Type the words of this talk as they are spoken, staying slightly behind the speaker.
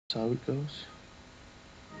how it goes.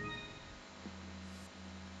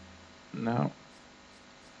 Now,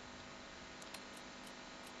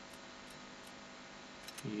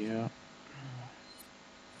 yeah,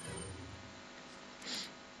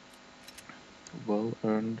 well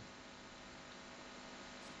earned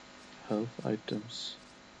health items,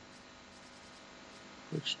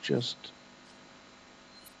 which just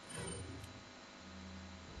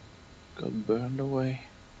got burned away.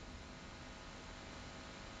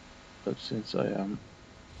 But since I am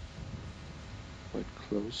quite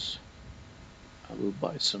close, I will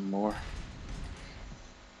buy some more.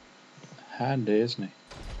 Handy, isn't he?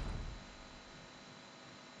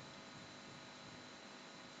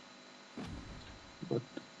 What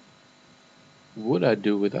would I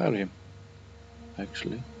do without him?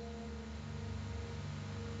 Actually,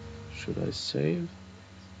 should I save?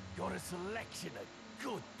 Got a selection of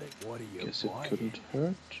good things. What are you Guess it buying? couldn't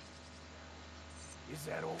hurt. Is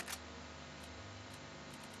that all?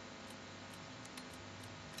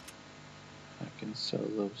 I can sell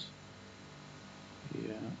those.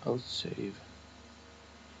 Yeah, I'll save.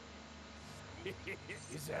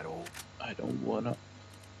 Is that all? I don't wanna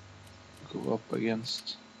go up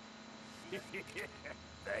against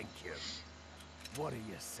Thank you. What are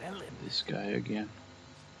you selling? this guy again.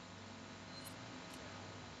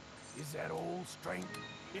 Is that all, strength?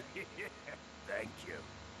 Thank you.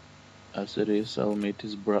 As it is, I'll meet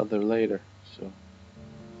his brother later, so.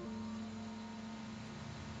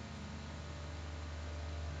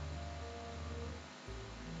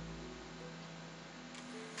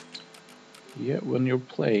 Yeah, when you're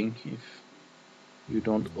playing, if you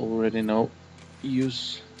don't already know,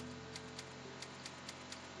 use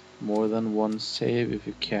more than one save if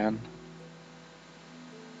you can.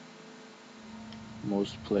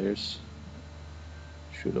 Most players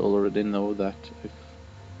should already know that, if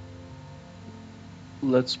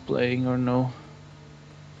let's playing or no.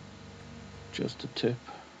 Just a tip.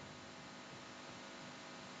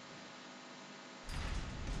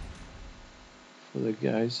 For the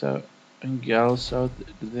guys out and gals out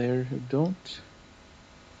there who don't,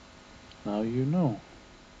 now you know.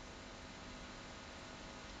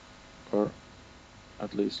 Or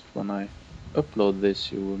at least when I upload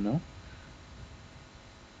this, you will know.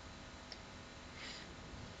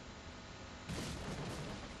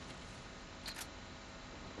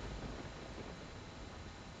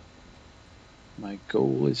 My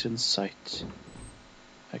goal is in sight.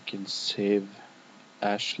 I can save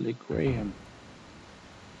Ashley Graham.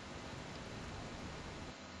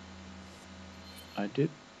 I did.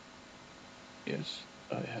 Yes,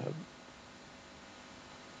 I have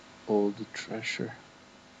all the treasure.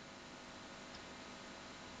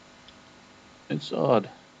 It's odd.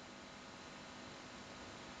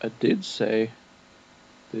 I did say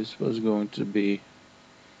this was going to be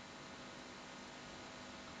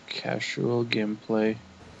casual gameplay,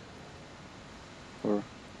 or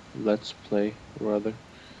let's play rather,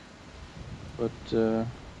 but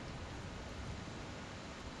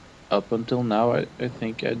up until now I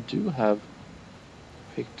think I do have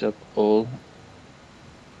picked up all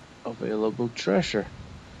available treasure,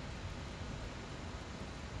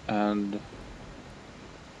 and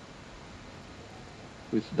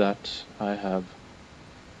with that I have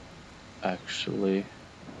actually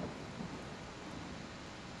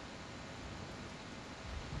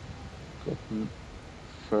gotten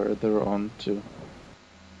further on to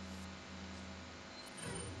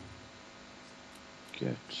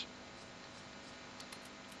get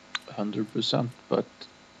 100%, but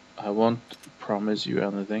I won't promise you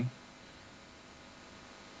anything.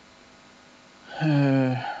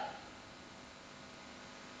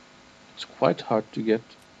 It's quite hard to get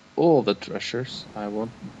all the treasures. I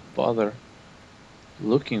won't bother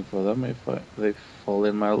looking for them. If they fall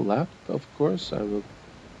in my lap, of course I will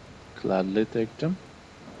gladly take them.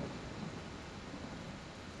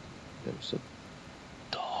 There's a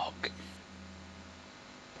dog.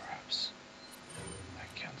 Perhaps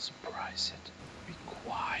I can surprise it. Be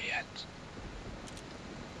quiet.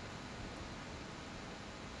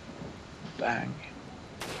 Bang.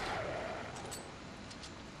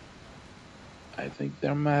 I think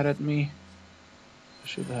they're mad at me. I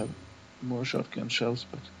should have more shotgun shells,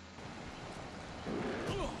 but...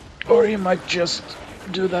 Or he might just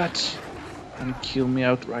do that and kill me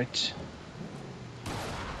outright.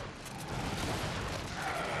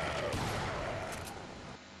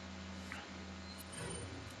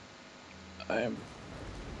 I am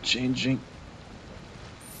changing.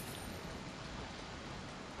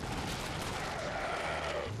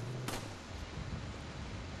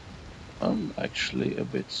 I'm actually a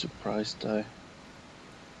bit surprised I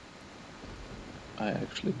I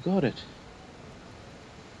actually got it.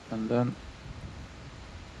 And then...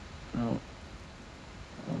 No,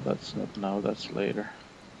 no, that's not now, that's later.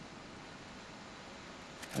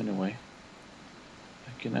 Anyway,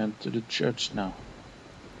 I can enter the church now.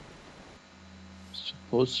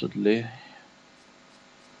 Supposedly,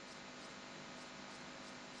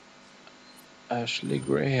 Ashley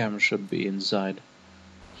Graham should be inside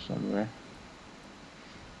somewhere.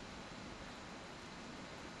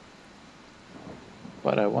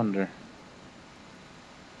 But I wonder.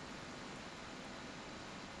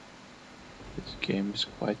 This game is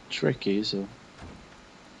quite tricky, so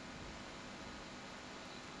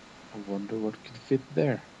I wonder what could fit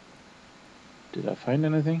there. Did I find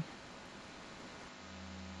anything?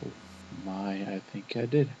 Oh my, I think I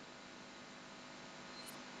did.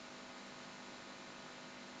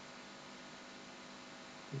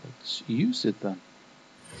 Let's use it then.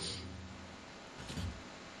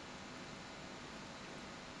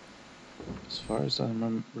 As far as I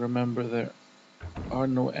remember, there are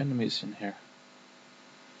no enemies in here.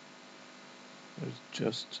 There's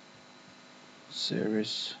just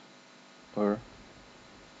series, or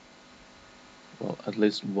well, at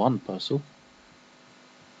least one puzzle.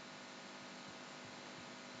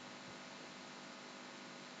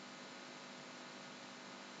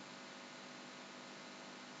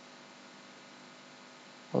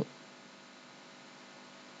 Well,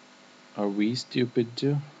 are we stupid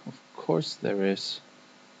too? Of course there is.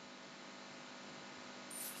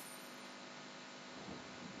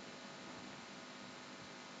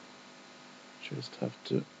 Just have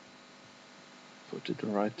to put it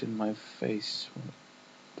right in my face,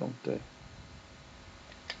 don't I?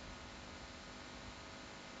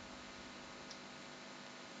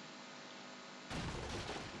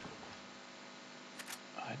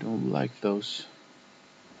 I don't like those.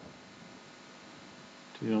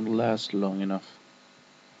 They don't last long enough.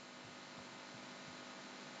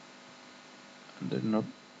 And they're not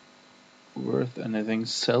worth anything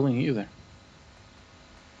selling either.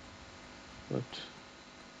 But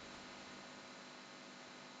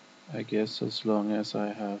I guess as long as I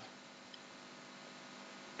have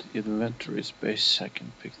the inventory space, I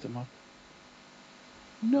can pick them up.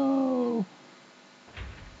 No!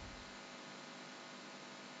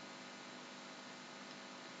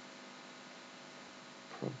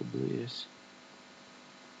 Probably is.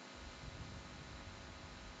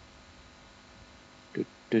 Do,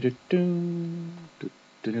 do, do, do, do,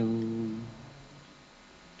 do, do.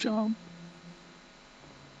 Jump!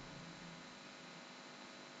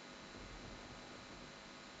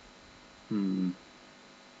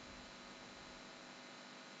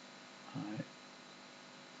 I...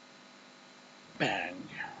 Bang!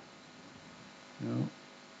 No,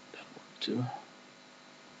 that worked too.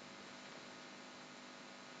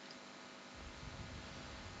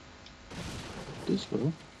 This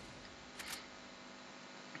will.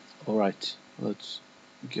 Alright, let's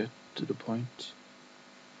get to the point.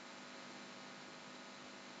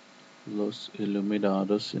 Los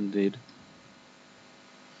Iluminados, indeed.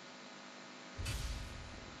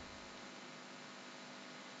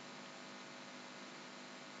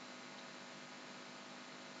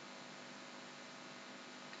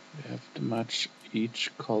 We have to match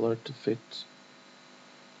each color to fit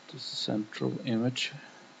the central image.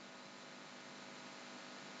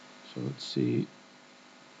 So let's see,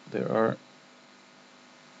 there are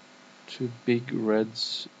two big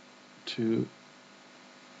reds to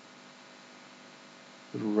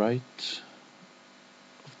the right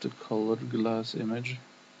of the colored glass image.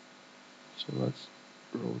 So let's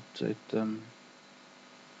rotate them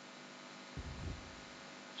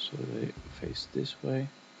so they face this way.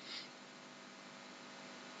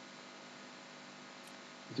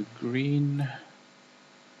 The green,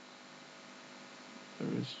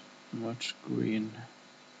 there is much green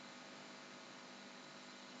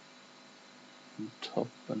on top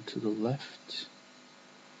and to the left. So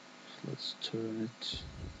let's turn it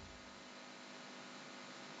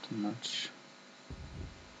to match.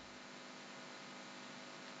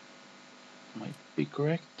 Might be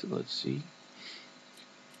correct, let's see.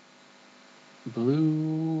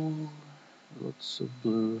 Blue, lots of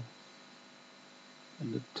blue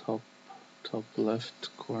in the top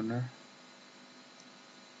left corner.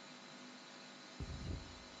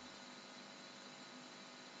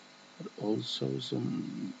 But also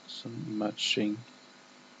some matching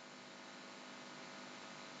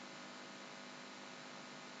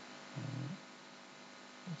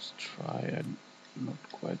let's try, I'm not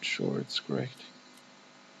quite sure it's correct.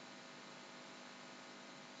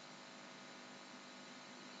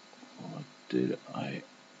 What did I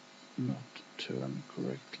not turn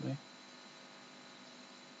correctly?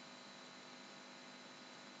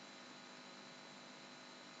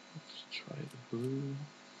 Try the blue.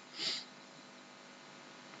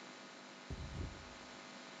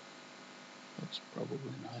 That's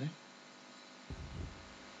probably not it.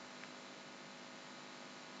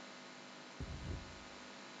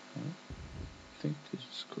 No, I think this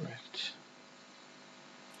is correct.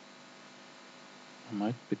 I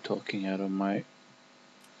might be talking out of my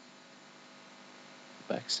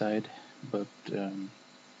backside, but let's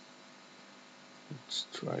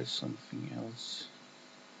try something else.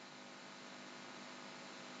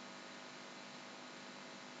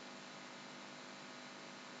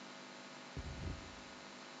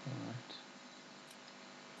 Alright.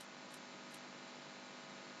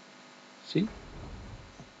 See?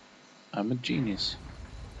 I'm a genius.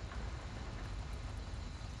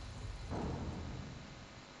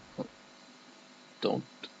 Oh, don't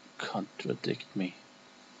contradict me.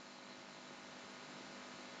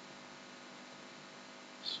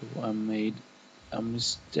 So I made a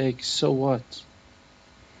mistake, so what?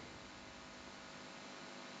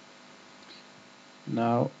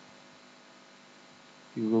 Now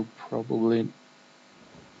you will probably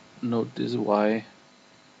notice why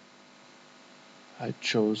I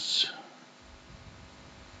chose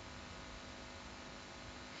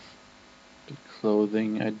the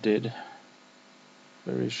clothing I did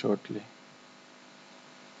very shortly.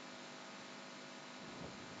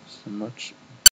 It's a much